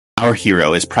Our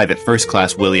hero is Private First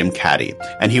Class William Caddy,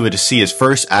 and he would see his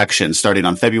first action starting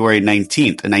on February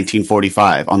 19th,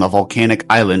 1945, on the volcanic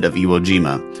island of Iwo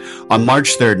Jima. On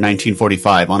March 3rd,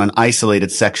 1945, on an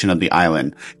isolated section of the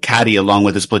island, Caddy, along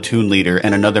with his platoon leader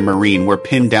and another Marine, were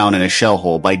pinned down in a shell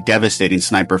hole by devastating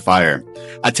sniper fire.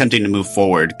 Attempting to move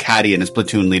forward, Caddy and his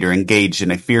platoon leader engaged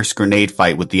in a fierce grenade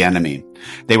fight with the enemy.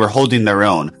 They were holding their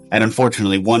own, and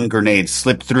unfortunately one grenade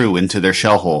slipped through into their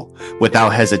shell hole.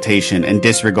 Without hesitation and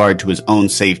disregard to his own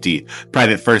safety,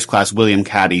 Private First Class William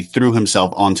Caddy threw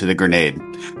himself onto the grenade.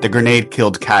 The grenade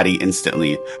killed Caddy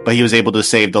instantly, but he was able to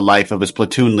save the life of his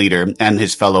platoon leader and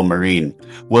his fellow Marine.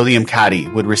 William Caddy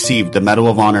would receive the Medal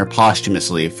of Honor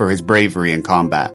posthumously for his bravery in combat.